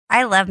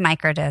I love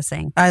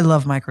microdosing. I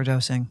love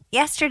microdosing.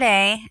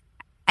 Yesterday,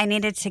 I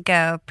needed to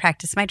go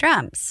practice my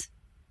drums.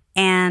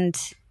 And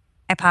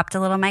I popped a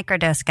little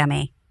microdose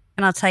gummy.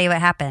 And I'll tell you what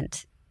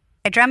happened.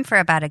 I drummed for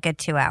about a good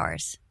 2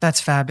 hours.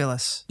 That's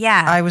fabulous.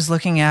 Yeah. I was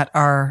looking at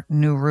our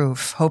new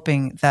roof,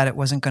 hoping that it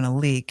wasn't going to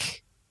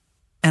leak.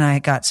 And I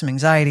got some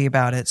anxiety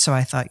about it. So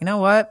I thought, you know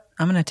what?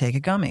 I'm going to take a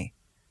gummy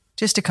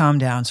just to calm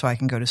down so I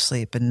can go to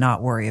sleep and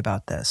not worry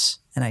about this.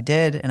 And I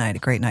did. And I had a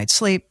great night's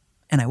sleep.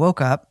 And I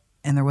woke up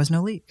and there was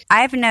no leak.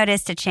 I've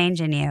noticed a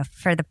change in you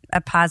for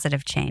a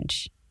positive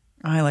change.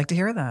 I like to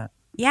hear that.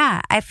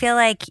 Yeah. I feel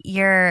like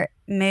your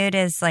mood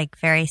is like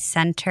very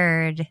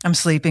centered. I'm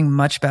sleeping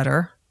much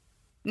better.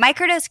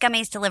 Microdose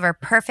gummies deliver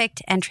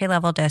perfect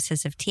entry-level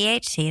doses of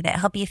THC that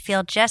help you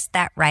feel just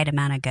that right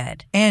amount of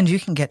good. And you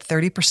can get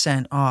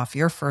 30% off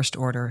your first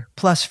order,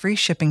 plus free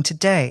shipping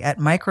today at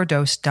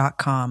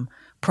microdose.com,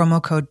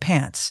 promo code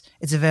PANTS.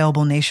 It's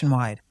available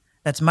nationwide.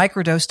 That's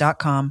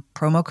microdose.com,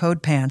 promo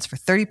code PANTS for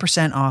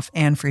 30% off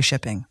and free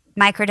shipping.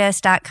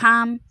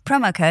 Microdose.com,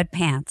 promo code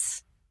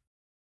PANTS.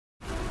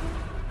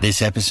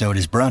 This episode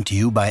is brought to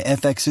you by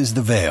FX's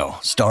The Veil,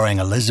 starring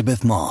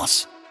Elizabeth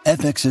Moss.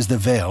 FX's The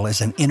Veil is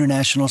an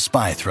international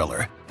spy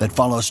thriller that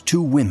follows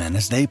two women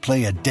as they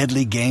play a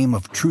deadly game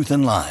of truth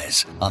and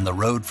lies on the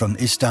road from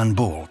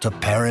Istanbul to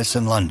Paris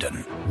and London.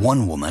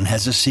 One woman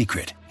has a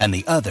secret, and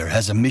the other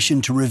has a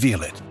mission to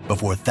reveal it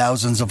before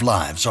thousands of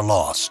lives are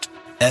lost.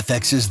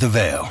 FX's The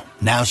Veil,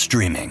 now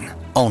streaming,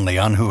 only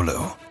on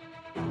Hulu.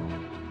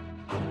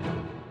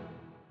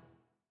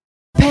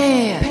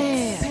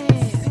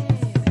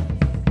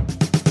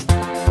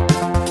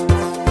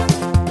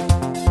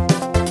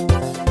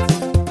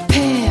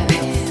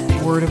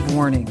 Word of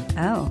warning.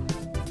 Oh.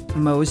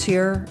 Mo's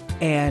here,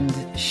 and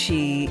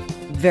she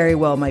very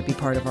well might be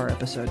part of our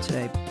episode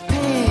today.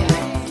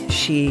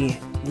 She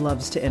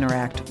loves to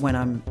interact when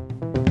I'm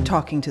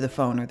talking to the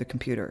phone or the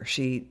computer.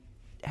 She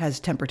has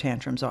temper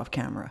tantrums off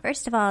camera.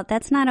 First of all,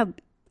 that's not a...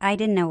 I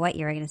didn't know what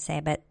you were going to say,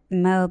 but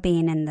Mo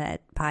being in the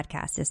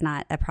podcast is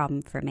not a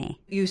problem for me.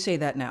 You say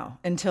that now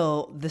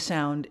until the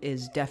sound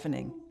is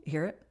deafening.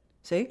 Hear it?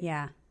 See?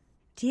 Yeah.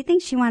 Do you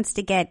think she wants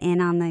to get in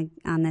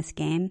on this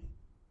game?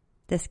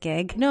 This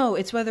gig? No,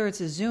 it's whether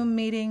it's a Zoom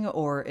meeting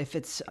or if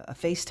it's a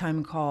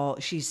FaceTime call.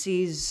 She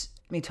sees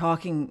me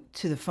talking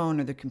to the phone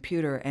or the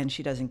computer and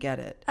she doesn't get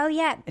it. Oh,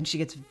 yeah. And she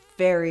gets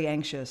very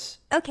anxious.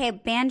 Okay,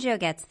 Banjo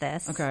gets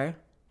this. Okay.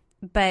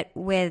 But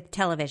with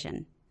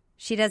television.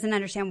 She doesn't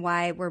understand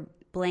why we're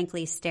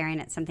blankly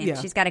staring at something.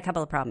 Yeah. She's got a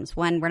couple of problems.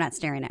 One, we're not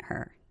staring at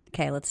her.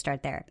 Okay, let's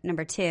start there.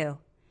 Number two,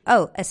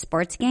 a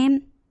sports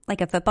game? Like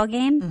a football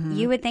game,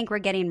 you would think we're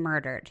getting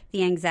murdered.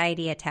 The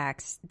anxiety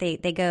attacks, they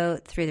go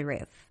through the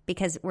roof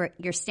because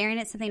you're staring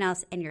at something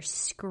else and you're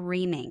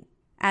screaming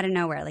out of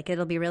nowhere. Like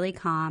it'll be really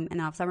calm and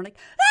all of a sudden we're like,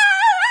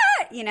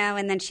 ah!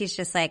 And then she's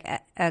just like,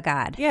 oh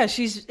God. Yeah,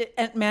 she's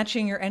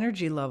matching your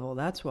energy level.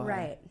 That's why.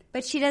 Right.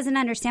 But she doesn't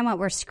understand what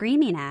we're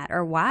screaming at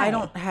or why. I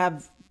don't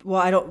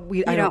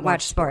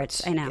watch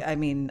sports. I know. I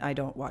mean, I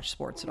don't watch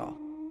sports at all.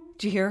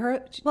 Do you hear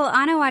her? Well,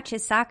 Anna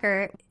watches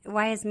soccer.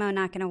 Why is Mo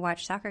not going to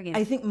watch soccer games?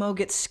 I think Mo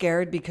gets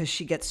scared because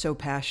she gets so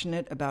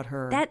passionate about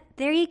her.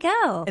 There you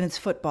go. And it's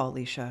football,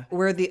 Leisha.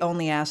 We're the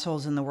only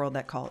assholes in the world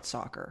that call it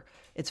soccer.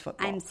 It's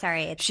football. I'm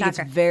sorry, it's she soccer.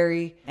 She gets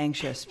very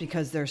anxious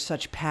because there's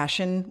such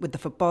passion with the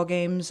football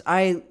games.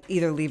 I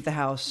either leave the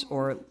house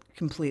or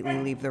completely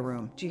leave the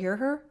room. Do you hear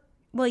her?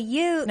 Well,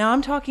 Now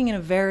I'm talking in a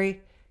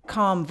very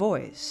calm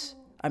voice.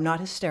 I'm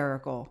not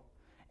hysterical.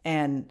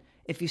 And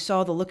if you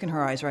saw the look in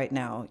her eyes right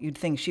now, you'd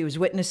think she was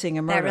witnessing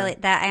a murder.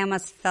 I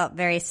almost felt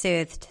very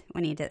soothed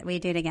when you did. Will you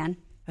do it again?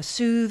 A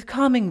soothed,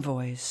 calming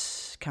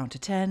voice. Count to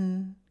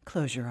 10.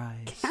 Close your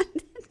eyes. Count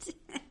to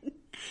 10.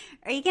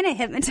 Are you going to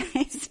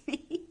hypnotize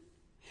me?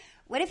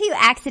 What if you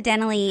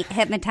accidentally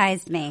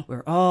hypnotized me?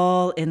 We're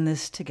all in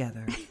this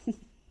together.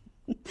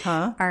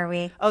 Huh? Are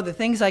we? Oh, the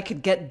things I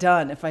could get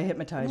done if I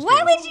hypnotized you.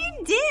 What would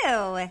you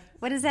do?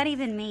 What does that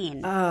even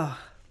mean?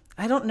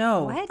 I don't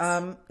know.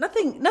 What?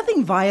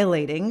 Nothing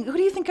violating. Who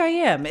do you think I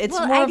am? It's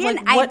well, more of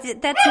like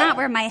what... That's not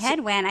where my head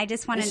went. I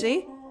just wanted... You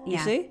see? Yeah. You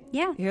see?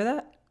 Yeah. You hear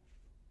that?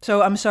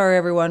 So I'm sorry,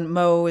 everyone.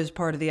 Mo is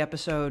part of the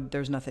episode.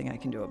 There's nothing I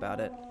can do about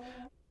it.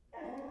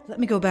 Let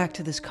me go back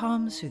to this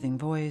calm, soothing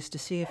voice to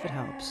see if it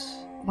helps.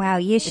 Wow,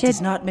 you should... It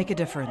does not make a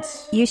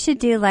difference. You should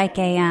do like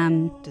a...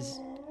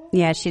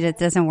 Yeah, it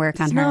doesn't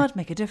work on her. Does not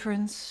make a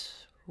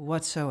difference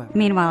whatsoever.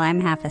 Meanwhile, I'm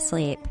half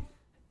asleep.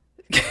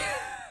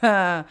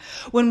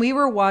 When we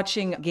were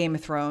watching Game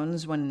of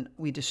Thrones, when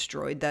we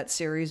destroyed that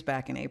series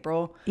back in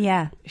April,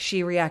 yeah,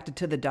 she reacted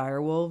to the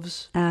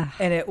direwolves,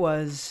 and it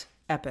was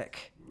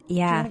epic. Yeah. Do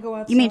you want to go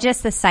outside? You mean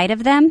just the sight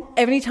of them?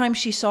 Every time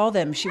she saw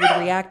them, she would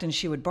react and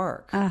she would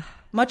bark.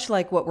 Much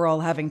like what we're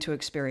all having to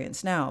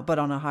experience now, but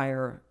on a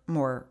higher,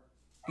 more,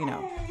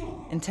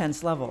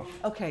 intense level.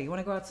 Okay, you want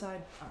to go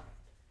outside?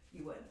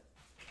 You would.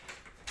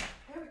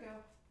 There we go.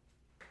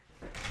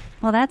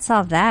 Well, that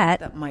solved that.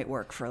 That might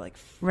work for like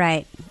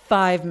Right.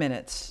 5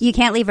 minutes. You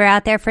can't leave her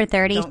out there for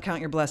 30. Don't count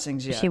your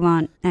blessings yet. She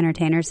won't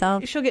entertain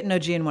herself. She'll get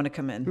nudgy and want to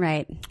come in.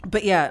 Right.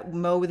 But yeah,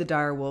 Mo with the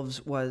Dire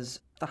Wolves was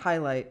the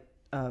highlight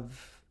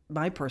of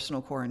my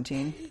personal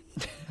quarantine.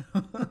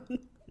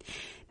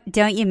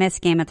 Don't you miss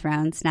Game of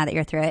Thrones now that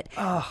you're through it?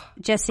 Oh,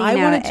 Just so I you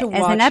know, wanted to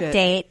as an watch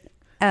update.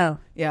 Oh.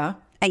 yeah.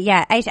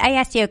 Yeah, I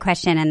asked you a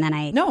question and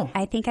then No.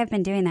 I think I've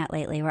been doing that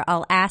lately where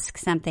I'll ask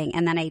something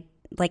and then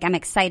I'm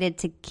excited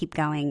to keep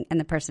going and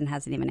the person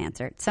hasn't even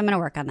answered. So I'm going to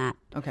work on that.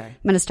 Okay.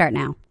 I'm going to start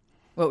now.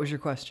 What was your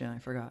question? I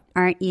forgot.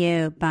 Aren't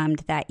you bummed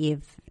that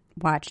you've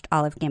watched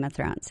all of Game of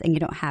Thrones and you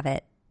don't have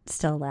it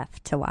still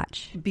left to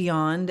watch?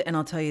 Beyond, and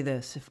I'll tell you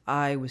this, if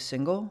I was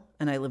single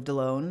and I lived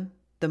alone,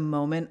 the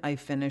moment I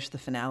finished the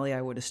finale,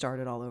 I would have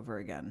started all over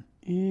again.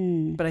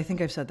 But I think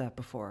I've said that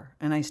before,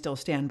 and I still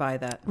stand by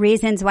that.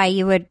 Reasons why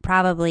you would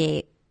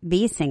probably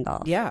be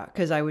single. Yeah,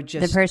 because I would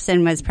just... The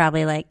person was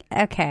probably like,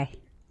 okay,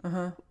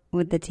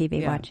 with the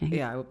TV watching.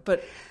 Yeah,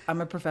 but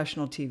I'm a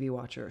professional TV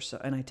watcher,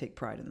 and I take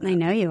pride in that. I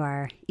know you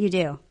are. You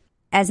do.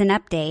 As an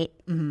update,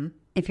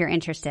 if you're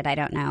interested, I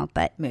don't know,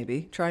 but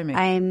Maybe. Try me.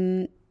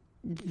 I'm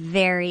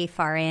very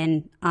far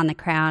in on The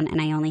Crown,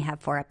 and I only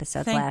have 4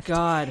 episodes Thank left.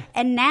 God.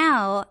 And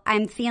now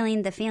I'm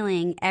feeling the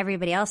feeling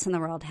everybody else in the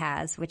world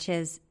has, which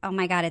is, oh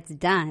my God, it's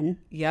done.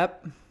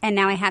 Yep. And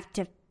now I have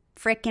to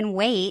frickin'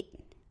 wait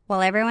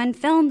while everyone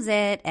films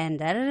it and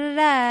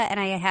da-da-da-da, and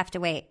I have to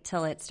wait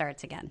till it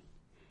starts again.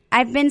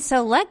 I've been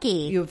so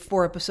lucky. You have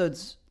 4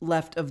 episodes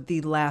left of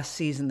the last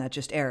season that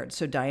just aired.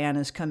 So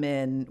Diana's come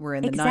in. We're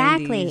in the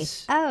Exactly.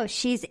 90s. Oh,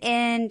 she's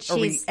in. Or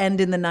we She's.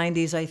 end in the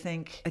 90s, I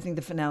think. I think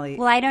the finale.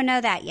 Well, I don't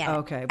know that yet. Oh,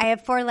 okay. I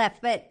have 4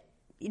 left, but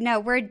no,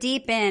 we're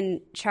deep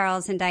in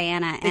Charles and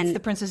Diana, and it's the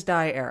Princess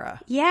Di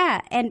era. yeah,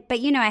 but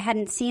I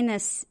hadn't seen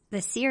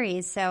the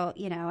series, so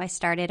I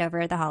started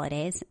over the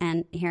holidays,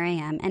 and here I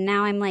am, and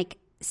now I'm like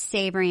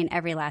savoring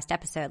every last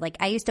episode. Like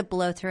I used to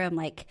blow through them,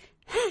 like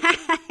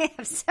I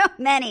have so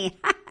many.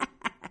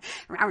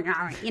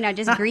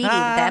 Just greedy with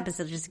the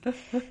episodes.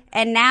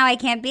 And now I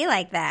can't be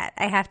like that.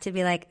 I have to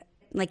be like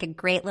a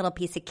great little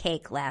piece of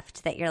cake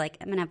left that you're like,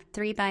 I'm going to have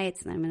 3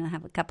 bites and then I'm going to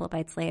have a couple of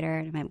bites later.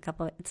 And I have a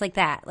couple. It's like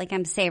that. Like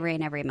I'm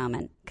savoring every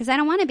moment because I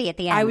don't want to be at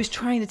the end. I was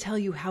trying to tell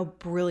you how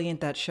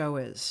brilliant that show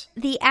is.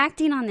 The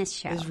acting on this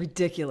show It's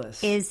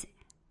ridiculous. is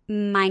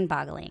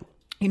mind-boggling.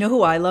 You know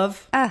who I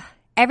love?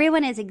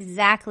 Everyone is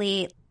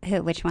exactly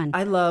who? Which one?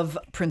 I love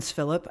Prince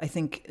Philip. I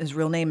think his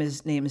real name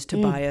is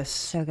Tobias.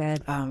 So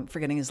good.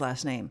 Forgetting his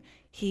last name.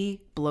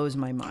 He blows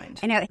my mind.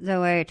 I know the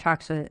way he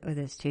talks with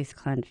his teeth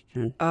clenched,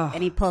 and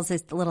he pulls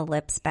his little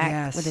lips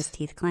back with his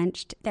teeth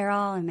clenched. They're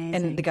all amazing.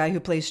 And the guy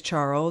who plays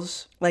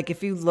Charles, like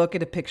if you look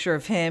at a picture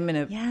of him and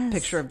a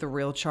picture of the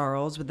real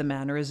Charles with the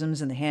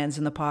mannerisms and the hands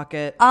in the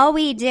pocket. All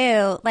we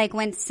do, like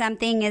when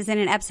something is in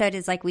an episode,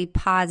 is like we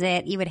pause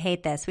it. You would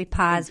hate this. We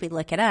pause, we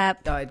look it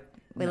up.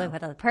 We look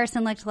what the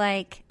person looked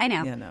like. I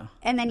know. Yeah, no.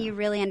 And then you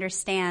really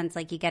understand,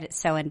 like you get it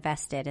so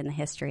invested in the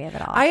history of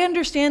it all. I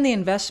understand the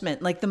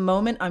investment. Like the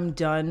moment I'm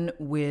done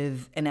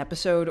with an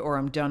episode or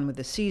I'm done with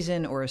a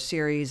season or a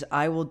series,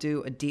 I will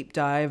do a deep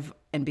dive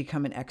and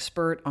become an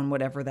expert on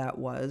whatever that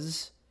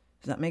was.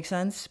 Does that make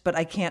sense? But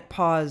I can't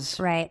pause.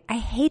 Right. I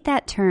hate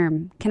that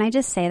term. Can I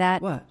just say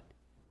that? What?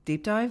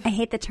 Deep dive? I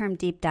hate the term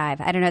deep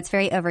dive. I don't know. It's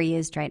very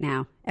overused right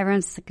now.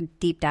 Everyone's like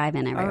deep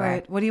diving everywhere. All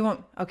right. What do you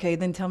want? Okay,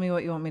 then tell me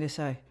what you want me to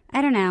say.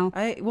 I don't know.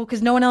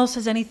 Because no one else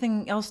has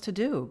anything else to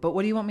do. But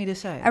what do you want me to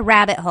say? A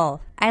rabbit hole.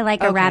 I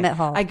like a rabbit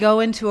hole. I go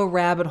into a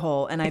rabbit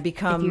hole and I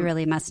become if you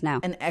really must know.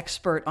 An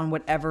expert on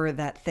whatever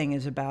that thing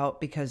is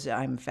about because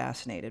I'm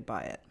fascinated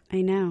by it.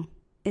 I know.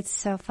 It's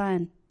so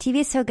fun.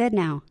 TV is so good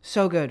now.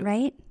 So good.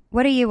 Right?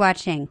 What are you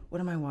watching? What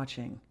am I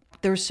watching?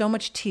 There was so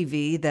much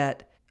TV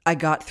that I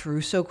got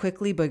through so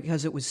quickly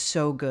because it was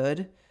so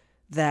good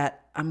that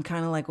I'm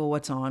kind of like, well,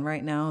 what's on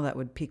right now that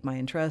would pique my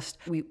interest?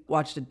 We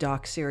watched a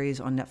doc series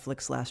on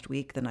Netflix last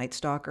week, The Night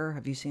Stalker.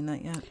 Have you seen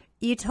that yet?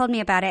 You told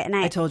me about it, and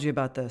I told you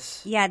about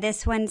this. Yeah,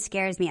 this one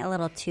scares me a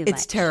little too much.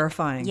 It's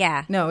terrifying.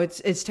 Yeah. No,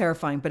 it's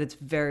terrifying, but it's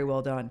very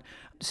well done.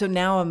 So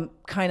now I'm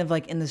kind of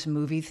like in this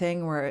movie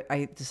thing where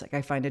I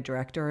find a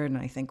director and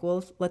I think,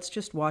 well, let's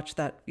just watch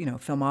that,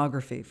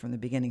 filmography from the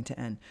beginning to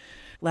end.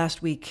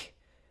 Last week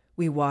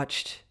we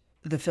watched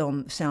the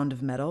film Sound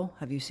of Metal.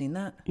 Have you seen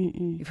that?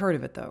 Mm-mm. You've heard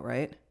of it though,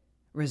 right?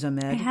 Riz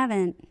Ahmed. I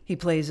haven't. He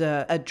plays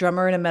a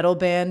drummer in a metal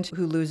band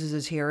who loses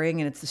his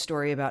hearing, and it's the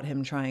story about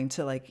him trying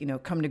to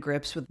come to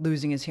grips with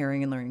losing his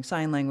hearing and learning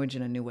sign language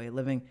and a new way of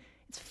living.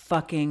 It's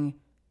fucking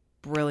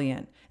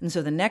brilliant. And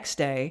so the next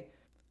day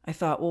I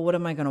thought, well, what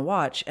am I going to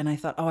watch? And I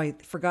thought, I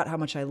forgot how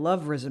much I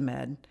love Riz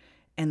Ahmed.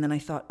 And then I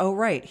thought, oh,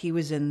 right, he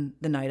was in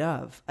The Night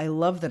Of. I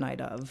love The Night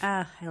Of.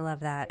 I love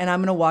that. And I'm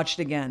going to watch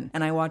it again.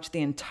 And I watched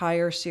the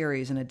entire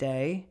series in a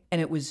day,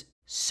 and it was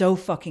so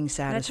fucking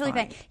satisfying. That's really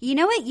bad. You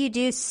know what you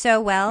do so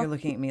well? You're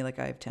looking at me like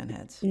I have 10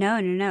 heads. No.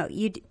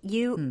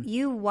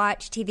 You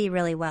watch TV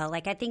really well.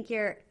 Like I think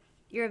you're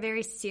a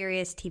very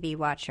serious TV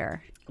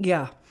watcher.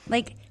 Yeah.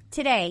 Like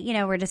today,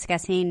 we're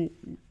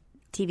discussing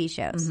TV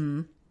shows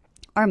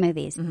or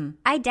movies.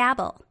 I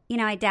dabble.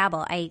 I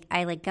dabble.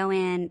 I like go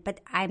in, but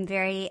I'm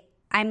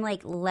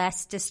like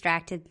less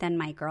distracted than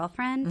my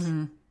girlfriend.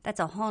 Mm-hmm. That's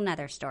a whole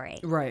nother story.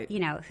 Right.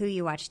 Who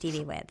you watch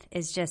TV with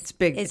is just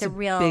big. It's a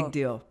real big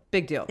deal.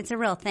 Big deal. It's a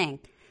real thing.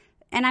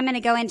 And I'm going to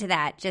go into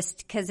that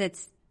just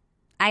because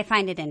I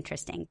find it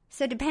interesting.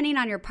 So depending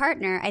on your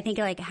partner, I think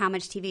like how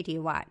much TV do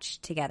you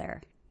watch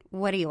together?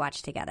 What do you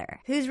watch together?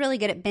 Who's really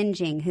good at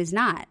binging? Who's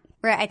not?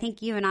 Where I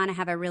think you and Anna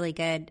have a really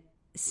good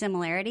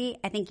similarity.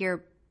 I think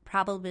you're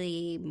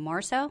probably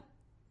more so.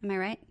 Am I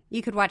right?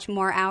 You could watch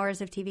more hours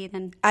of TV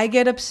than... I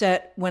get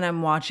upset when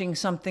I'm watching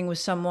something with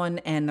someone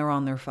and they're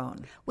on their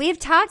phone. We've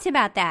talked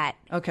about that.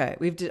 Okay.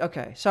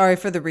 Okay. Sorry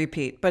for the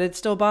repeat, but it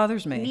still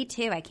bothers me. Me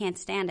too. I can't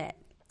stand it.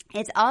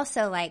 It's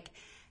also like,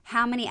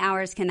 how many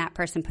hours can that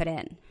person put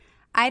in?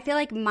 I feel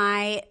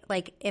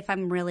like if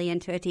I'm really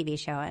into a TV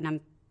show and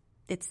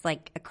it's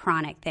like a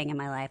chronic thing in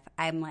my life,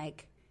 I'm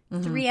like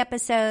 3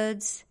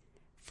 episodes,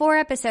 4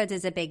 episodes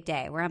is a big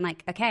day where I'm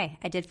like, okay,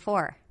 I did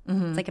 4.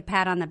 It's like a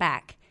pat on the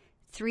back.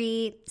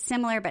 3,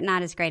 similar but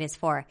not as great as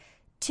 4.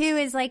 2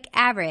 is like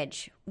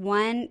average.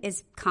 1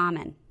 is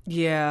common.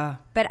 Yeah.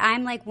 But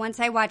I'm like, once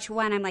I watch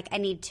 1, I'm like, I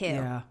need 2.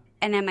 Yeah.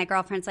 And then my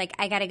girlfriend's like,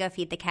 I got to go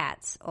feed the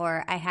cats,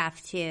 or I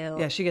have to.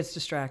 Yeah, she gets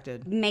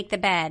distracted. Make the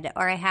bed,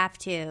 or I have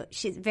to.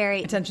 She's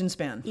very. Attention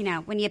span.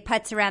 When you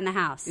putz around the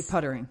house. You're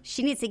puttering.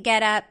 She needs to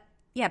get up.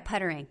 Yeah,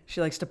 puttering.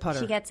 She likes to putter.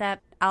 She gets up.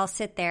 I'll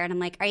sit there and I'm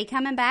like, are you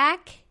coming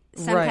back?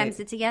 Sometimes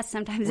it's a yes,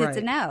 sometimes it's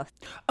a no.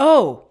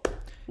 Oh.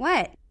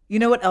 What? You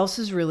know what else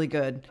is really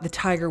good? The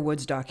Tiger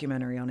Woods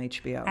documentary on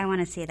HBO. I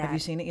want to see that. Have you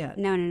seen it yet?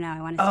 No.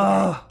 I want to see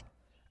that.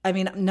 I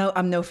mean, no,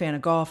 I'm no fan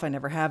of golf. I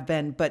never have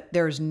been. But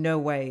there's no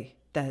way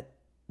that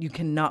you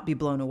cannot be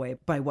blown away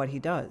by what he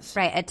does.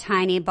 Right. A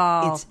tiny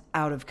ball. It's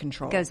out of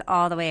control. Goes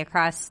all the way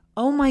across.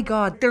 Oh, my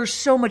God. There's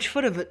so much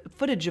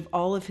footage of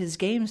all of his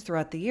games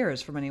throughout the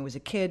years from when he was a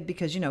kid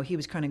because, he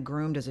was kind of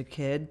groomed as a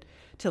kid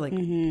to like,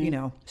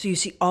 So you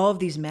see all of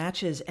these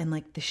matches and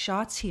like the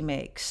shots he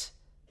makes.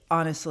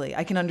 Honestly,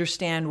 I can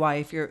understand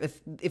why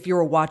if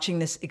you're watching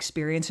this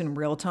experience in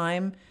real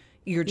time,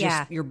 you're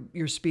just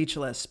you're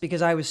speechless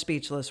because I was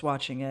speechless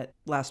watching it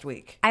last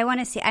week. I want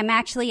to see.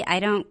 I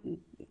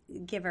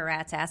don't give a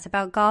rat's ass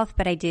about golf,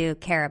 but I do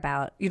care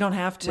about. You don't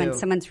have to. When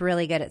someone's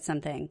really good at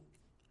something.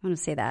 I want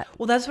to see that.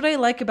 Well, that's what I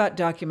like about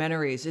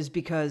documentaries is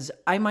because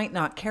I might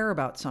not care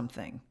about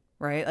something,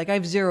 right? Like I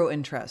have zero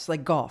interest,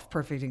 like golf,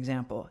 perfect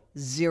example.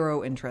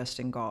 Zero interest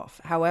in golf.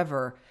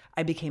 However,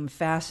 I became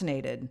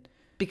fascinated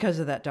because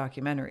of that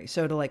documentary.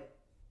 So to like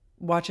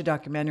watch a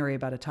documentary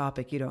about a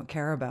topic you don't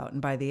care about,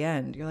 and by the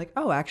end, you're like,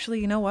 oh,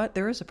 actually, you know what?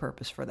 There is a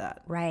purpose for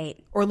that. Right.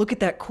 Or look at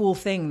that cool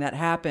thing that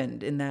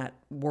happened in that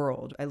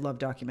world. I love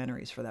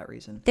documentaries for that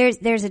reason.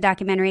 There's a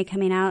documentary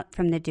coming out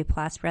from the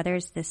Duplass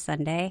brothers this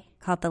Sunday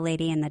called The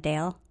Lady in the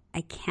Dale.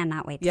 I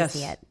cannot wait to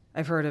see it.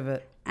 I've heard of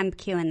it. I'm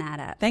queuing that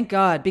up. Thank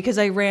God, because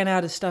I ran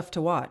out of stuff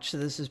to watch, so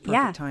this is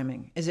perfect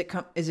timing. Is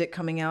it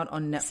coming out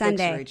on Netflix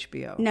Sunday. or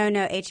HBO? No,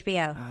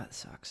 HBO. Ah, that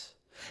sucks.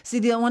 See,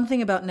 the one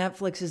thing about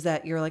Netflix is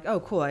that you're like,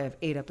 oh, cool, I have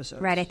 8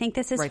 episodes. Right, I think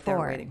this is right 4.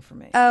 There waiting for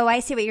me. Oh, I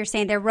see what you're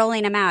saying. They're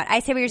rolling them out. I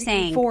see what you're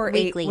saying. 4,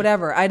 weekly. 8,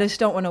 whatever. I just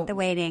don't want to. The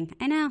waiting.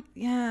 I know.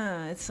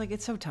 Yeah, it's like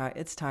it's so tired.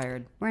 It's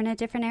tired. We're in a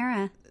different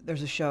era.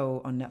 There's a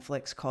show on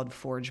Netflix called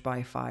Forged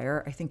by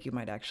Fire. I think you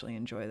might actually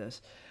enjoy this.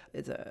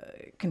 It's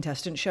a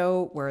contestant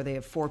show where they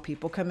have 4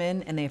 people come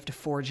in and they have to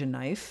forge a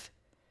knife,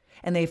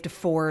 and they have to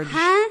forge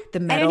the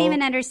metal. I don't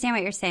even understand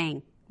what you're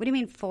saying. What do you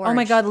mean forge? Oh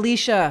my God,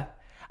 Leisha.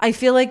 I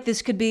feel like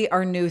this could be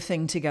our new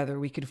thing together.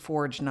 We could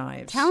forge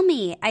knives. Tell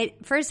me.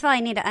 First of all,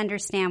 I need to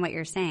understand what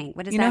you're saying.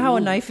 What does that mean? You know how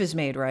a knife is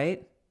made,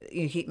 right?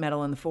 You heat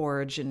metal in the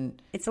forge,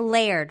 and it's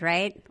layered,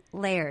 right?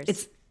 Layers.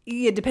 It's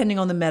depending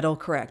on the metal,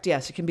 correct?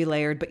 Yes, it can be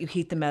layered, but you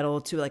heat the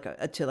metal to like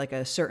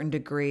a certain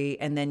degree,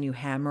 and then you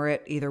hammer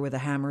it either with a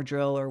hammer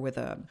drill or with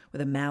a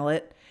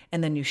mallet,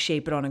 and then you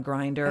shape it on a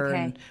grinder.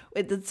 Okay.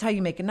 And that's how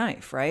you make a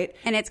knife, right?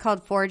 And it's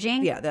called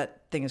forging? Yeah,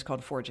 that thing is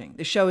called forging.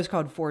 The show is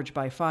called Forged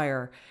by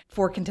Fire.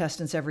 4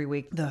 contestants every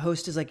week. The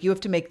host is like, you have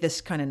to make this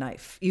kind of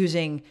knife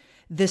using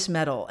this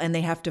metal, and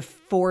they have to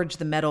forge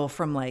the metal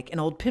from like an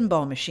old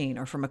pinball machine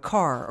or from a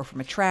car or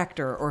from a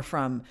tractor or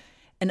from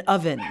an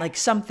oven, like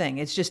something.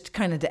 It's just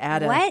kind of to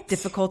add a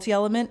difficulty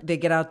element. They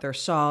get out their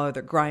saw or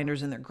their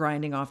grinders and they're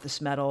grinding off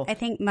this metal. I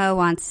think Mo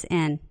wants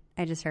in.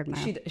 I just heard Mo.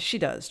 She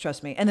does,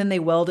 trust me. And then they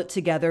weld it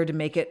together to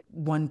make it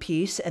one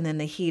piece, and then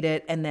they heat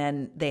it, and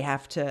then they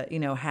have to,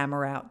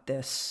 hammer out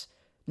this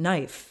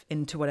knife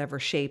into whatever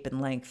shape and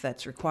length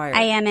that's required.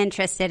 I am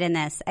interested in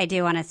this. I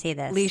do want to see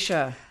this.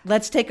 Leisha,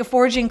 let's take a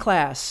forging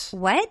class.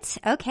 What?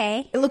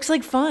 Okay. It looks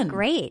like fun.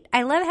 Great.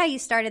 I love how you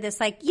started this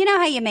like, you know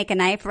how you make a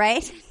knife,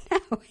 right?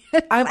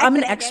 I'm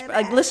an expert.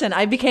 Like, listen,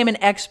 I became an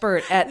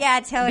expert at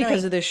totally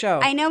because of this show.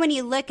 I know when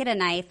you look at a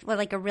knife,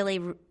 like a really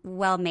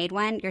well-made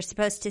one, you're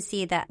supposed to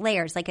see the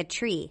layers like a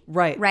tree.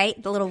 Right.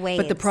 Right? The little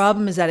waves. But the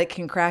problem is that it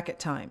can crack at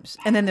times.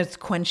 And then there's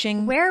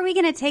quenching. Where are we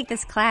going to take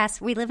this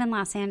class? We live in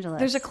Los Angeles.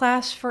 There's a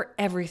class for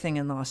everything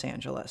in Los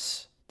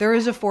Angeles. There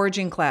is a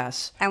forging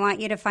class. I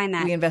want you to find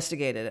that. We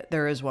investigated it.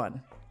 There is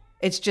one.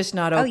 It's just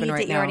not open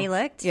right now. You already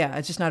looked? Yeah,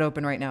 it's just not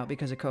open right now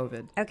because of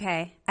COVID.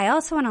 Okay. I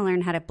also want to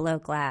learn how to blow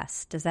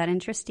glass. Does that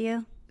interest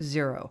you?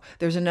 Zero.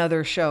 There's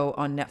another show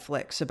on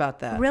Netflix about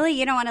that. Really?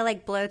 You don't want to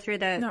like blow through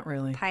the Not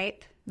really.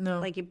 pipe? No.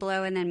 Like you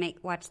blow and then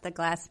watch the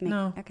glass make...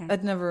 No. Okay. I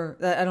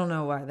don't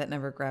know why. That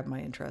never grabbed my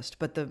interest,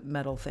 but the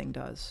metal thing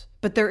does.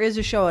 But there is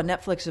a show on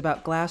Netflix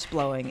about glass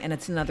blowing, and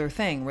it's another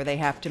thing where they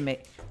have to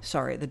make...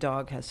 Sorry, the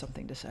dog has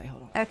something to say.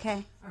 Hold on.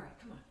 Okay. All right,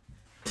 come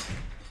on.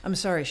 I'm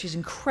sorry. She's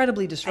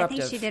incredibly disruptive.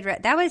 I think she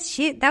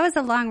did... That was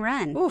a long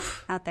run.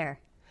 Oof. Out there.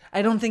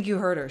 I don't think you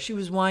heard her. She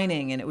was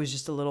whining, and it was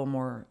just a little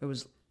more... It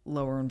was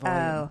lower in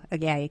volume. Oh,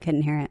 yeah, you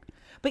couldn't hear it.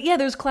 But yeah,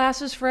 there's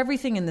classes for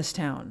everything in this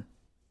town.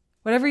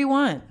 Whatever you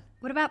want.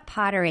 What about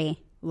pottery?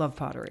 Love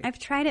pottery. I've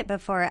tried it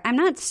before. I'm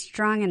not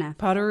strong enough.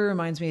 Pottery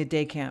reminds me of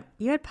day camp.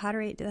 You had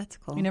pottery? That's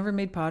cool. You never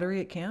made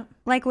pottery at camp?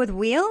 Like with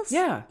wheels?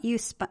 Yeah. You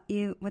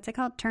what's it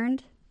called?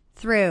 Turned?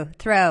 Throw.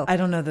 I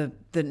don't know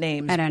the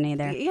names. I don't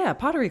either. Yeah,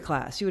 pottery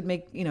class. You would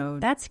make,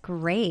 That's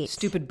great.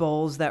 stupid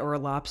bowls that were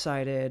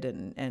lopsided,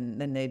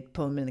 and then they'd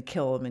pull them in and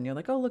kill them, and you're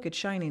like, oh, look, it's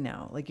shiny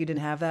now. Like, you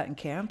didn't have that in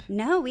camp?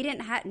 No, we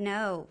didn't have,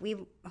 we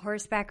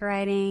horseback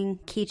riding,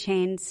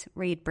 keychains,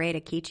 where you'd braid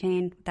a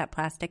keychain with that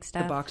plastic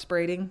stuff. The box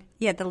braiding?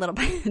 Yeah, the little...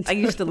 I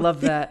used to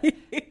love that.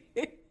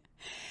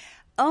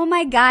 Oh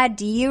my God,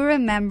 do you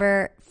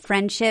remember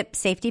friendship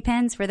safety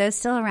pins? Were those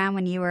still around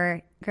when you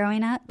were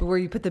growing up? Where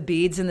you put the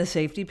beads in the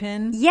safety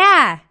pin?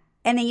 Yeah.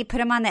 And then you put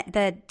them on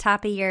the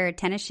top of your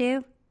tennis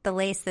shoe, the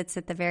lace that's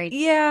at the very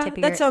tip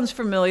of that sounds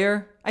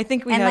familiar. I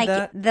think we had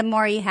that. The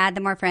more you had,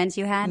 the more friends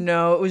you had?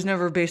 No, it was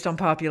never based on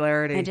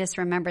popularity. I just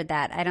remembered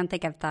that. I don't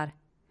think I've thought...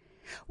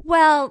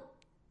 Well,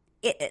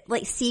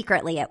 like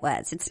secretly it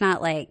was. It's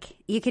not like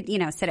you could,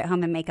 sit at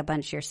home and make a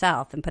bunch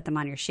yourself and put them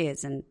on your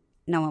shoes and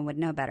no one would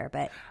know better.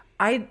 But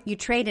you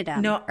traded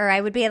them. No. Or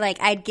I would be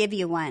like, I'd give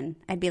you one.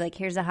 I'd be like,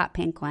 here's a hot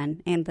pink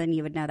one. And then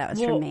you would know that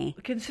was from me.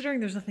 Considering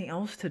there's nothing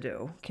else to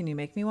do, can you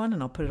make me one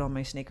and I'll put it on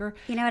my sneaker?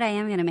 You know what? I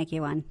am going to make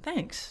you one.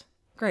 Thanks.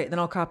 Great. Then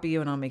I'll copy you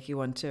and I'll make you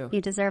one too.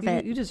 You deserve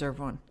it. You deserve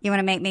one. You want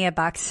to make me a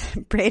box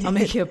braided? I'll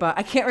make you a box.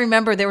 I can't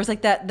remember. There was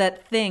like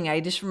that thing. I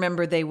just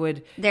remember they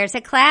would. There's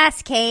a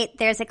class, Kate.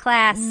 There's a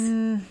class.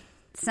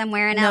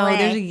 Somewhere in LA. No,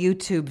 there's a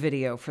YouTube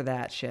video for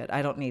that shit.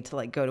 I don't need to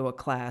like go to a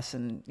class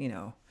and,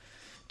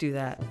 do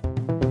that.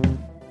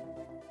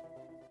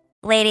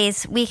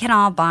 Ladies, we can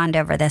all bond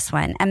over this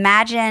one.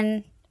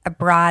 Imagine a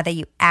bra that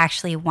you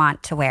actually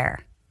want to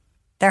wear.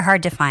 They're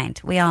hard to find.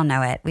 We all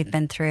know it. We've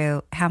been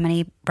through how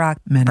many bra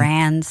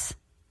brands?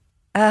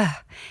 Ugh.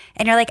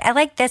 And you're like, I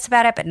like this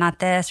about it, but not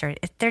this, or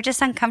they're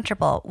just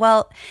uncomfortable.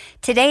 Well,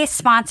 today's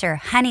sponsor,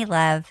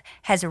 Honeylove,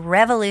 has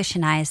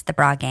revolutionized the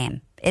bra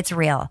game. It's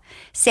real.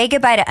 Say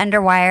goodbye to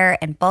underwire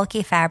and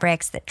bulky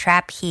fabrics that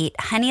trap heat.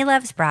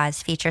 Honeylove's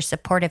bras feature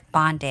supportive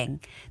bonding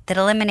that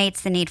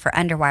eliminates the need for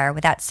underwire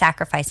without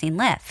sacrificing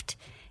lift.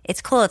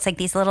 It's cool. It's like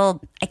these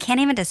little, I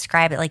can't even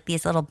describe it, like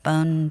these little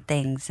bone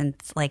things. And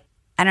it's like,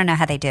 I don't know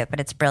how they do it,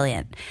 but it's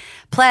brilliant.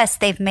 Plus,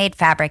 they've made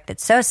fabric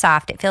that's so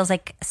soft, it feels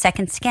like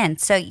second skin.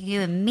 So you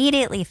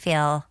immediately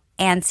feel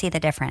and see the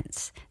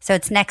difference. So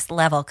it's next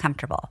level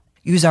comfortable.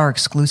 Use our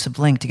exclusive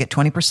link to get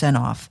 20%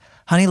 off.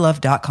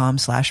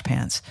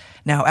 Honeylove.com/pants.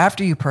 Now,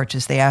 after you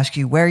purchase, they ask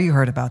you where you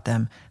heard about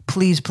them.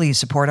 Please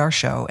support our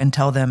show and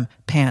tell them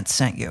Pants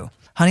sent you.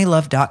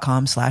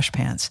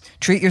 Honeylove.com/pants.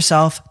 Treat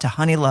yourself to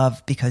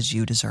Honeylove because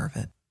you deserve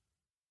it.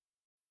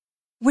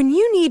 When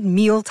you need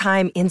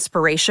mealtime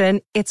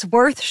inspiration, it's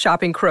worth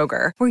shopping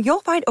Kroger, where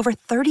you'll find over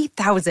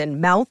 30,000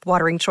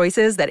 mouth-watering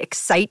choices that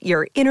excite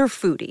your inner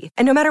foodie.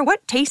 And no matter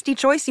what tasty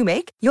choice you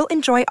make, you'll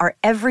enjoy our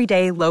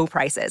everyday low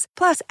prices,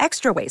 plus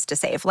extra ways to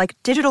save, like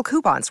digital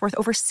coupons worth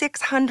over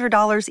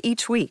 $600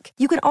 each week.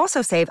 You can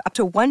also save up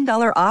to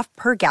 $1 off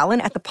per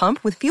gallon at the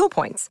pump with fuel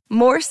points.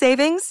 More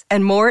savings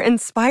and more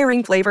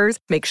inspiring flavors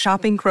make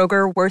shopping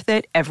Kroger worth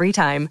it every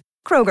time.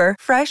 Kroger,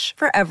 fresh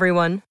for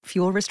everyone.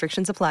 Fuel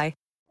restrictions apply.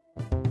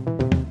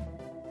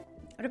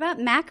 What about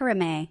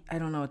macrame? I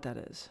don't know what that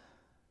is.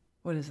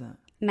 What is that?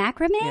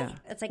 Macrame? Yeah.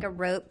 It's like a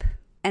rope,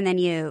 and then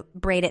you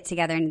braid it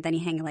together, and then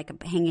you hang like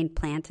a hanging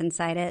plant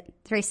inside it.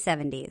 It's very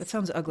 70s. That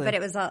sounds ugly. But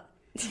it was all...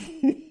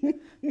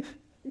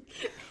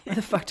 Why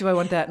the fuck do I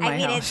want that in my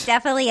house? It's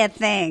definitely a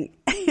thing.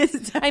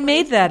 I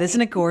made that.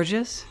 Isn't it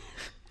gorgeous?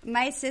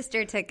 My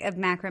sister took a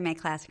macrame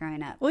class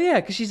growing up. Well,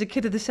 yeah, because she's a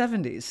kid of the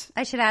 70s.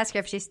 I should ask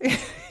her if she's...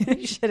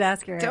 should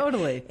ask her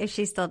Totally. if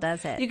she still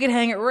does it. You could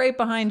hang it right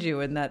behind you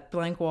in that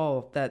blank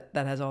wall that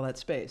has all that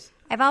space.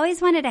 I've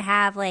always wanted to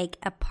have like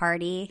a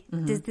party.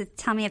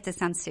 Tell me if this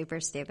sounds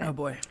super stupid. Oh,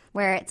 boy.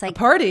 Where it's like... A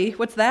party?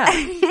 What's that?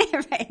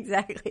 Right,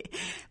 exactly.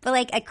 But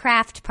like a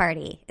craft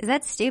party. Is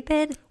that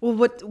stupid? Well,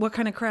 what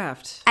kind of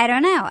craft? I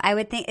don't know. I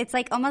would think it's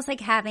like almost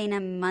like having a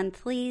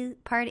monthly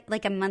party,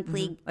 like a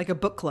monthly... Like a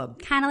book club.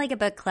 Kind of like a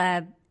book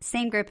club.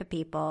 Same group of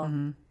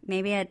people.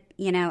 Maybe a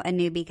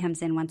newbie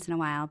comes in once in a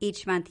while.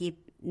 Each month you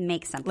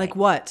make something. Like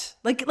what?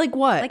 Like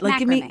what? Like macrame.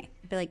 Give me...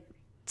 Be like,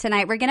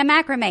 tonight we're going to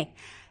macrame.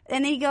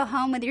 And then you go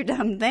home with your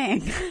dumb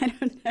thing. I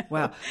don't know.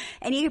 Wow.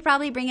 And you could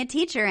probably bring a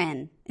teacher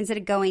in instead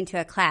of going to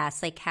a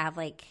class. Like have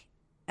like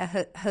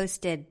a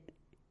hosted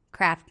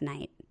craft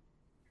night.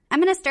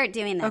 I'm going to start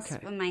doing this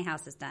when my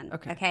house is done.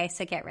 Okay,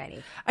 so get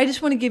ready. I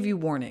just want to give you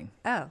warning.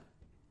 Oh,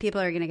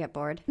 people are going to get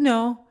bored?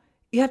 No,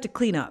 you have to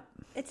clean up.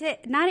 It's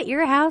not at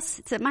your house.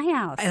 It's at my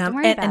house. Don't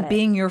worry about it. And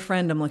being your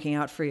friend, I'm looking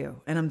out for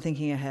you, and I'm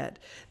thinking ahead.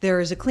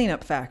 There is a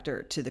cleanup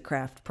factor to the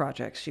craft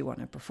projects you want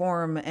to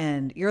perform,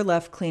 and you're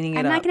left cleaning it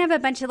up. I'm not going to have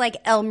a bunch of like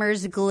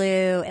Elmer's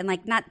glue and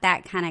like not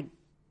that kind of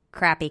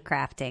crappy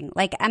crafting.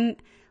 Like I'm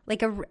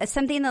like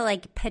something that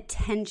like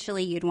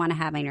potentially you'd want to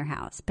have in your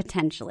house.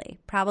 Potentially,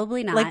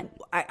 probably not. Like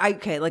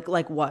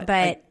what?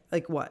 But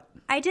like what?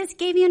 I just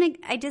gave you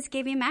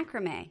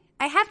macrame.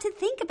 I have to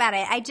think about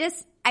it. I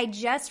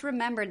just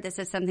remembered this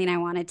is something I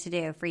wanted to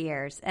do for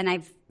years, and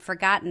I've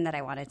forgotten that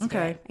I wanted to do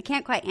it. I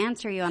can't quite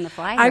answer you on the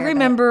fly here, I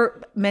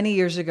remember many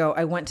years ago,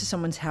 I went to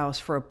someone's house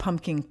for a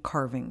pumpkin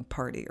carving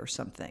party or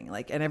something,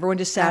 and everyone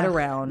just sat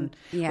around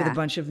with a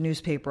bunch of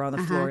newspaper on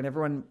the floor, and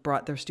everyone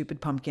brought their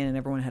stupid pumpkin, and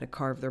everyone had to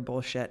carve their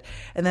bullshit.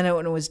 And then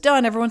when it was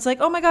done, everyone's like,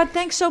 "Oh my God,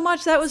 thanks so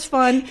much, that was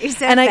fun." You're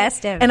so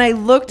festive. And I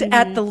looked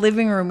at the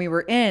living room we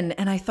were in,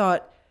 and I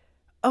thought,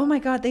 "Oh my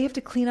God, they have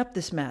to clean up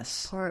this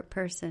mess." Poor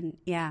person,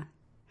 yeah.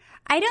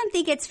 I don't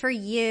think it's for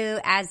you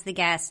as the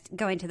guest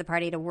going to the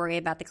party to worry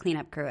about the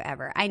cleanup crew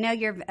ever. I know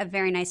you're a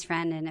very nice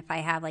friend, and if I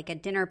have like a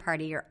dinner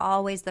party, you're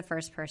always the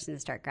first person to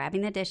start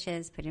grabbing the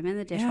dishes, put them in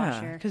the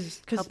dishwasher.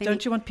 Because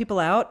don't you want people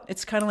out?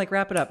 It's kind of like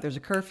wrap it up. There's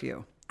a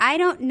curfew. I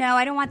don't know.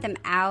 I don't want them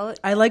out.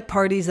 I like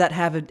parties that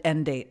have an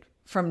end date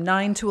from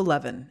 9 to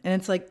 11. And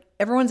it's like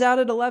everyone's out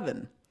at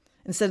 11.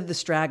 Instead of the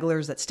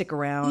stragglers that stick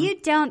around. You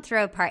don't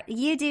throw parties.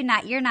 You do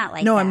not. You're not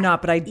like no, that. I'm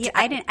not. But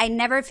I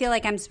never feel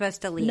like I'm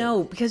supposed to leave.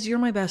 No, because you're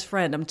my best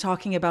friend. I'm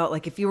talking about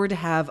like if you were to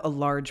have a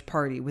large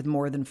party with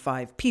more than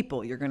 5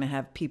 people, you're going to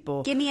have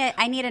people.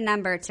 I need a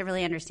number to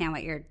really understand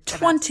what you're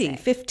 20,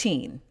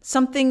 15,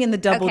 something in the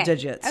double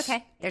digits.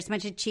 Okay. There's a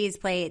bunch of cheese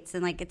plates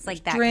and it's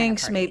like that.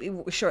 Drinks, kind of party.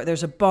 maybe. Sure.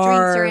 There's a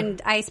bar. Drinks are in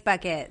ice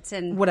buckets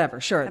and whatever.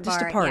 Sure.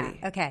 Just a party.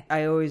 Yeah. Okay.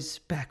 I always,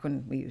 back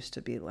when we used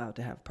to be allowed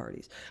to have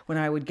parties, when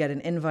I would get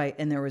an invite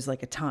and there was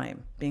like a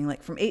time being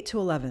like from 8 to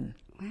 11.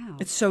 Wow.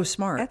 It's so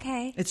smart.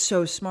 Okay. It's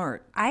so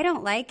smart. I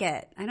don't like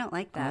it. I don't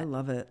like that. I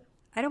love it.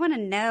 I don't want to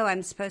know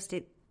I'm supposed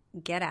to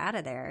get out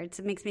of there. It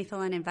makes me feel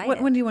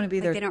uninvited. When do you want to be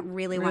there? They don't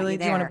really want you there.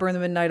 Do you want to burn the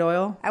midnight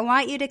oil? I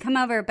want you to come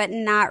over, but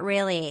not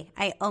really.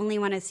 I only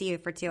want to see you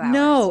for 2 hours.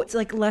 No, it's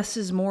like less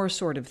is more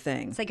sort of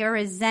thing. It's like a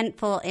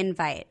resentful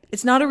invite.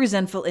 It's not a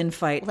resentful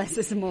invite. Less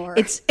is more.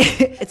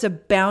 It's a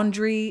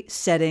boundary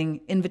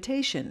setting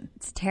invitation.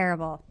 It's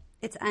terrible.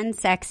 It's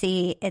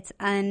unsexy. It's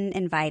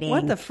uninviting.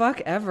 What the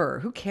fuck ever?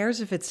 Who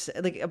cares if it's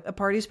like a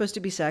party's supposed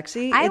to be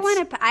sexy? I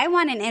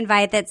want an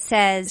invite that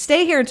says,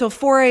 stay here until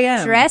 4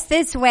 a.m. Dress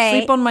this way.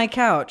 Sleep on my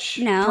couch.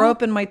 No. Throw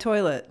up in my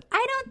toilet.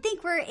 I don't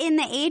think we're in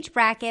the age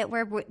bracket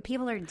where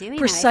people are doing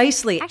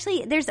precisely. That.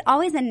 Actually, there's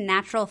always a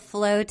natural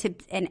flow to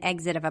an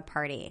exit of a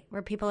party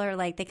where people are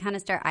like, they kind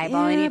of start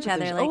eyeballing each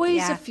other. There's like,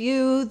 always a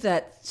few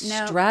that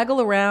straggle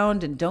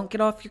around and don't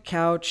get off your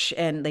couch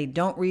and they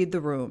don't read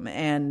the room.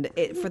 And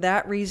for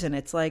that reason,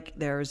 it's like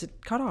there's a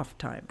cutoff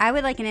time. I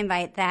would like an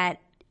invite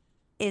that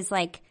is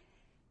like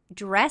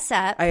dress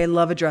up. I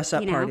love a dress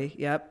up party.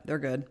 Yep, they're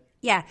good.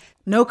 Yeah.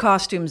 No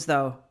costumes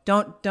though.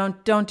 Don't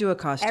do a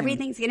costume.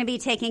 Everything's going to be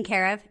taken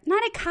care of.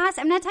 Not a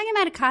costume. I'm not talking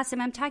about a costume.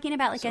 I'm talking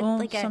about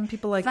some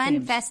people like fun,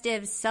 themes.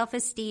 Festive,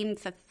 self-esteem,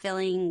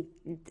 fulfilling,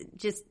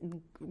 just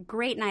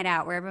great night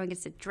out where everyone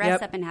gets to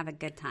dress up and have a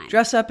good time.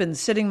 Dress up and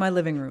sit in my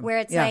living room. Where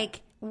it's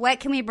like, what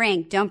can we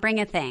bring? Don't bring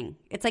a thing.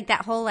 It's like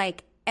that whole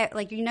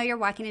you're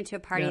walking into a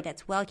party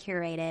that's well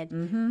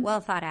curated, well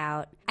thought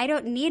out. I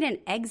don't need an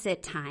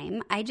exit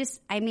time.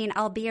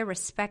 I'll be a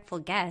respectful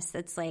guest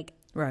that's like,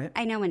 right.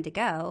 I know when to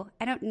go.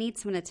 I don't need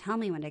someone to tell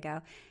me when to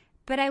go.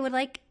 But I would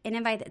like an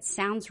invite that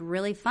sounds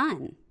really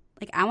fun.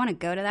 Like I want to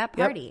go to that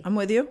party. Yep, I'm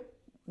with you.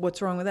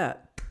 What's wrong with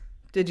that?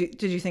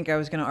 Did you think I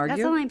was going to argue?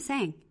 That's all I'm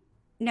saying.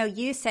 No,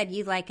 you said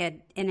you like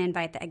an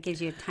invite that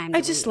gives you time to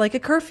I just like a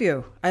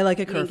curfew. I like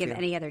a curfew. You didn't give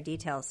any other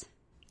details.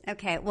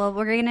 Okay, well,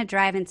 we're going to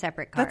drive in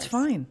separate cars. That's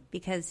fine.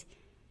 Because...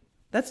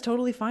 That's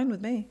totally fine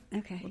with me.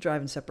 Okay. We'll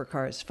drive in separate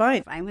cars.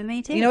 Fine. Fine with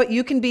me, too. You know what?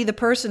 You can be the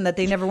person that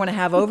they never want to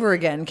have over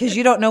again because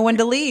you don't know when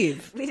to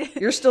leave.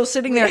 You're still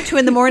sitting there at 2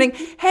 a.m.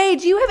 Hey,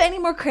 do you have any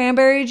more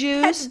cranberry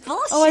juice? That's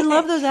bullshit. Oh, I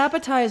love those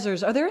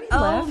appetizers. Are there any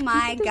left? Oh,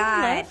 my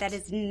God. That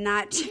is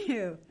not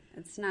true.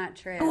 It's not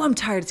true. Oh, I'm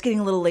tired. It's getting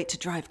a little late to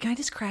drive. Can I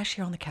just crash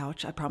here on the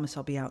couch? I promise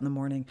I'll be out in the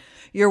morning.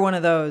 You're one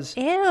of those.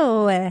 Ew.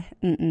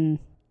 Mm-mm.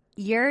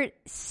 You're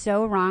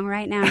so wrong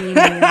right now.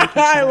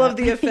 I love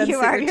the offense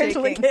you that you're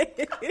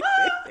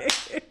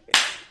taking.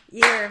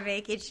 You're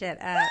making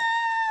shit up.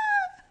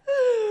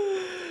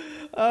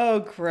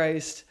 Oh,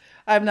 Christ.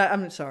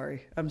 I'm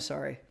sorry. I'm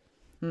sorry.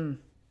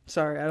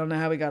 Sorry. I don't know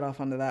how we got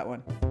off onto that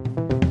one.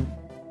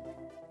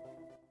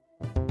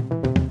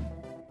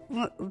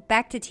 Well,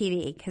 back to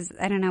TV, because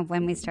I don't know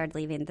when we started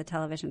leaving the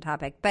television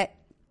topic, but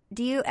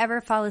do you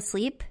ever fall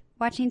asleep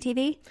watching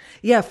TV?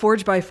 Yeah,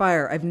 Forged by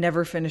Fire. I've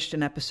never finished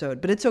an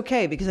episode, but it's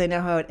okay because I know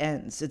how it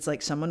ends. It's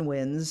like someone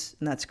wins,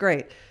 and that's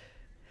great.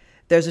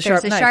 There's a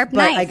sharp knife.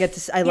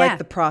 But I like Yeah.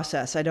 the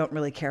process. I don't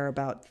really care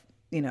about,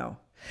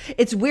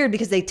 It's weird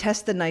because they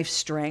test the knife's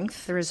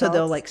strength. The So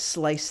they'll results. like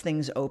slice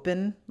things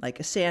open, like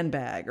a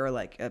sandbag or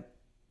like a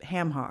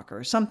ham hock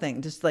or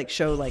something. Just like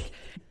show like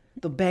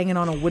they'll bang it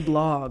on a wood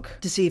log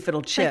to see if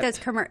it'll chip. Like those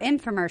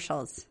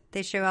infomercials.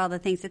 They show all the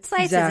things. It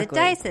slices, Exactly.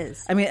 it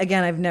dices. I mean,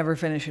 again, I've never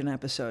finished an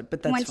episode,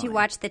 but that's Once fine. you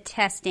watch the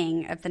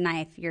testing of the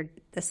knife, you're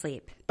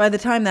asleep. By the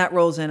time that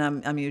rolls in,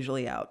 I'm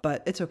usually out,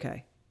 but it's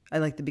okay. I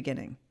like the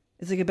beginning.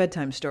 It's like a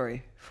bedtime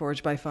story,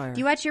 Forged by Fire. Do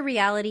you watch your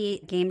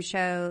reality game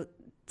show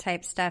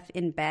type stuff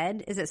in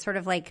bed? Is it sort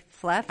of like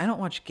fluff? I don't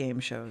watch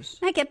game shows.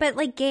 I get, but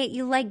like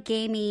you like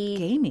gamey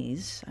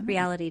Gamies? I don't-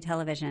 reality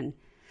television.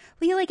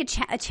 Well, you like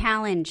a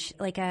challenge,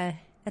 like a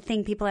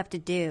thing people have to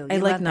do. I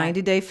You like love that.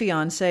 90 Day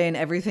Fiancé and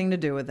everything to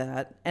do with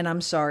that. And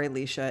I'm sorry,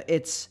 Leisha.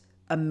 It's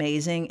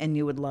amazing, and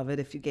you would love it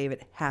if you gave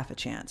it half a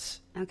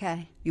chance.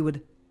 Okay. You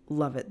would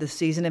love it. This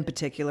season in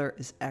particular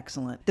is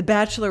excellent. The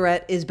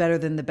Bachelorette is better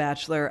than The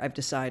Bachelor, I've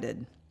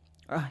decided.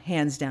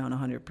 Hands down,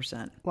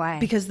 100%. Why?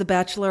 Because The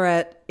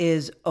Bachelorette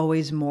is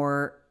always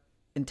more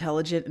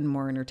intelligent and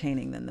more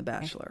entertaining than The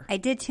Bachelor. I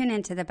did tune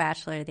into The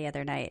Bachelor the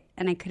other night,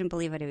 and I couldn't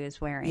believe what he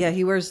was wearing. Yeah,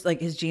 he wears, like,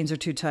 his jeans are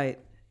too tight,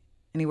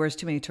 and he wears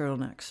too many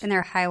turtlenecks. And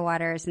they're high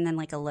waters and then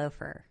like a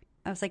loafer.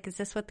 I was like, is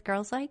this what the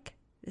girls like?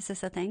 Is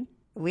this a thing?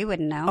 We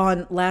wouldn't know.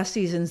 On last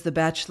season's The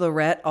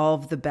Bachelorette, all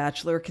of the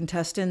Bachelor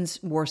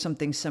contestants wore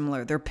something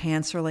similar. Their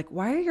pants are like,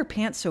 why are your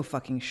pants so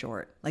fucking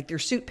short? Like they're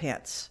suit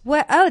pants.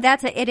 What? Oh,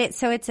 that's it.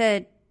 So it's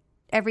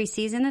every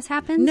season this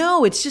happens?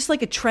 No, it's just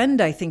like a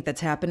trend, I think,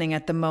 that's happening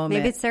at the moment.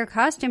 Maybe it's their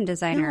costume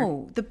designer.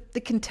 No, the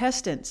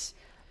contestants.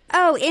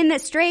 Oh, in the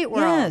straight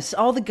world. Yes,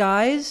 all the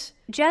guys.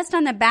 Just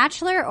on The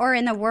Bachelor or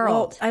in the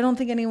world? Well, I don't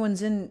think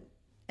anyone's in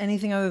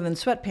anything other than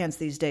sweatpants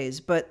these days,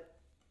 but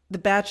The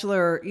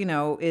Bachelor,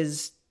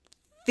 is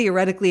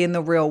theoretically in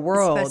the real It's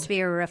world. supposed to be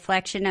a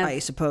reflection of. I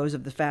suppose,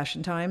 of the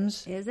fashion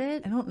times. Is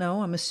it? I don't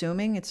know. I'm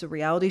assuming it's a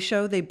reality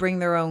show. They bring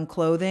their own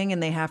clothing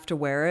and they have to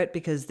wear it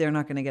because they're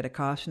not going to get a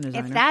costume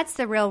designer. If that's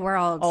the real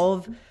world. All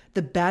of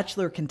the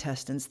Bachelor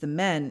contestants, the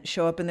men,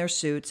 show up in their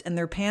suits and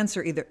their pants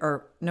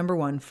are number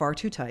one, far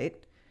too tight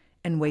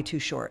and way too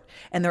short.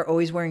 And they're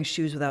always wearing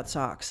shoes without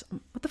socks.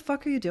 What the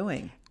fuck are you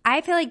doing?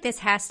 I feel like this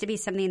has to be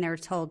something they're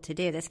told to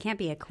do. This can't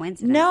be a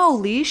coincidence. No,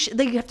 Leash.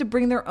 They have to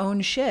bring their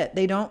own shit.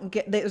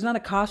 There's not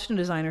a costume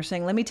designer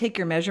saying, let me take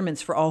your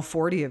measurements for all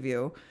 40 of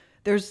you.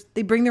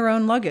 They bring their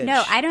own luggage.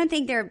 No, I don't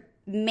think they're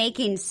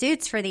making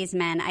suits for these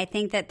men. I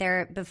think that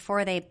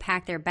before they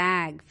pack their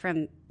bag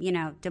from,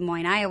 Des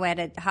Moines, Iowa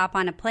to hop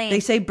on a plane. They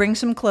say bring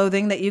some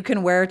clothing that you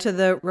can wear to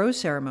the rose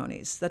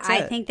ceremonies. That's it.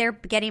 I think they're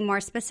getting more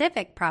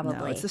specific, probably.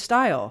 No, it's the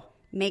style.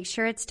 Make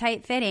sure it's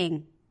tight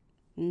fitting.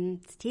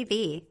 It's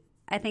TV.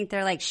 I think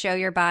they're like, show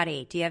your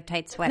body. Do you have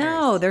tight sweaters?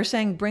 No, they're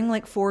saying bring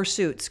like 4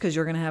 suits because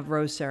you're going to have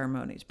rose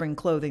ceremonies. Bring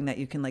clothing that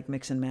you can like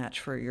mix and match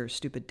for your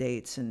stupid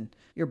dates and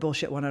your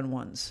bullshit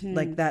one-on-ones.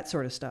 Like that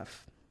sort of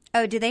stuff.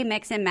 Oh, do they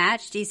mix and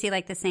match? Do you see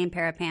like the same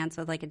pair of pants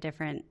with like a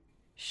different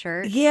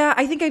shirt? Yeah,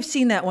 I think I've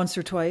seen that once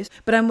or twice.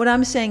 But what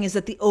I'm saying is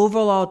that the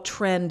overall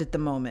trend at the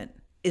moment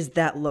is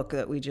that look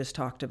that we just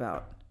talked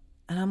about.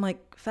 And I'm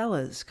like,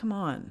 fellas, come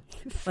on.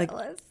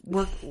 Fellas.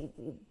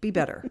 Be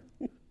better.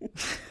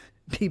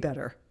 Be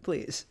better,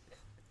 please.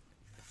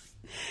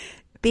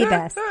 Be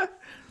best.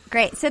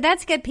 Great. So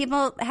that's good.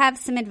 People have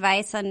some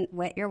advice on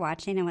what you're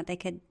watching and what they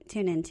could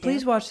tune into.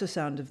 Please watch The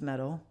Sound of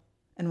Metal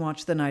and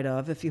watch The Night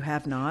Of if you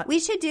have not. We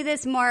should do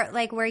this more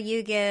like where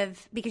you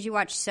give, because you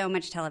watch so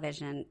much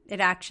television. It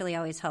actually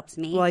always helps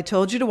me. Well, I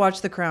told you to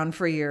watch The Crown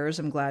for years.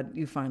 I'm glad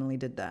you finally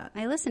did that.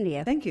 I listen to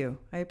you. Thank you.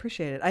 I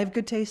appreciate it. I have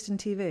good taste in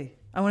TV.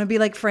 I want to be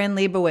like Fran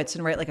Lebowitz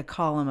and write like a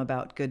column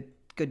about good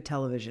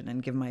television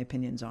and give my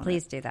opinions on it.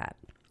 Please do that.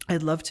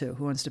 I'd love to.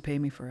 Who wants to pay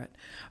me for it?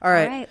 All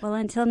right. All right. Well,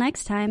 until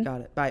next time.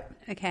 Got it. Bye.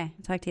 Okay. I'll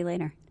talk to you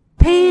later.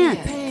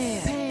 Pants.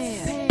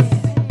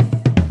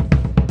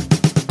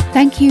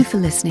 Thank you for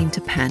listening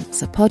to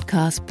Pants, a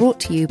podcast brought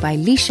to you by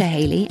Leisha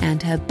Haley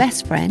and her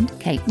best friend,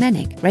 Kate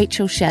Mennick.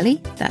 Rachel Shelley,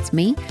 that's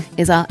me,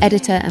 is our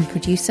editor and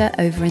producer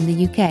over in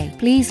the UK.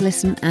 Please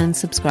listen and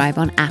subscribe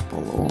on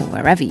Apple or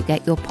wherever you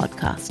get your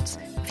podcasts.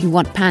 If you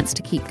want Pants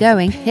to keep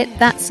going, hit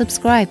that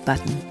subscribe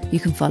button. You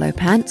can follow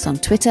Pants on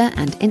Twitter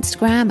and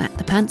Instagram at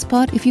The Pants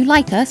Pod. If you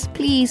like us,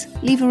 please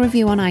leave a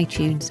review on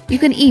iTunes. You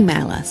can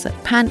email us at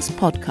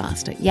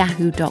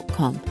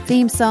pantspodcast@yahoo.com.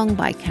 Theme song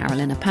by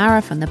Carolina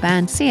Parra from the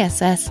band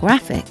CSS.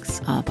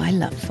 Graphics are by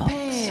Love Fox.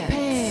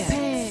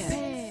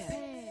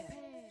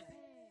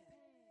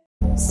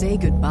 Say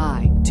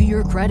goodbye to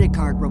your credit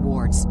card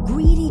rewards.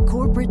 Greedy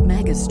corporate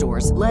mega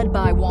stores, led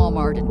by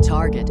Walmart and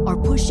Target, are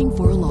pushing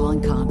for a law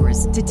in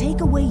Congress to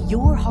take away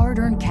your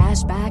hard-earned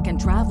cash back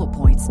and travel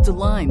points to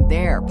line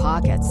their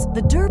pockets.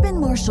 The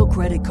Durbin-Marshall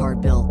credit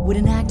card bill would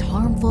enact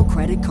harmful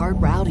credit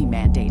card routing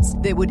mandates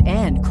that would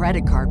end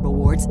credit card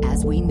rewards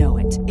as we know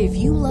it. If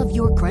you love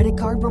your credit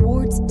card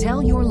rewards,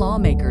 tell your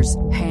lawmakers,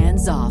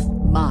 hands off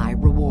my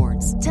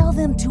rewards. Tell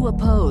them to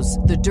oppose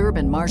the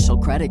Durbin-Marshall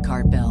credit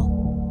card bill.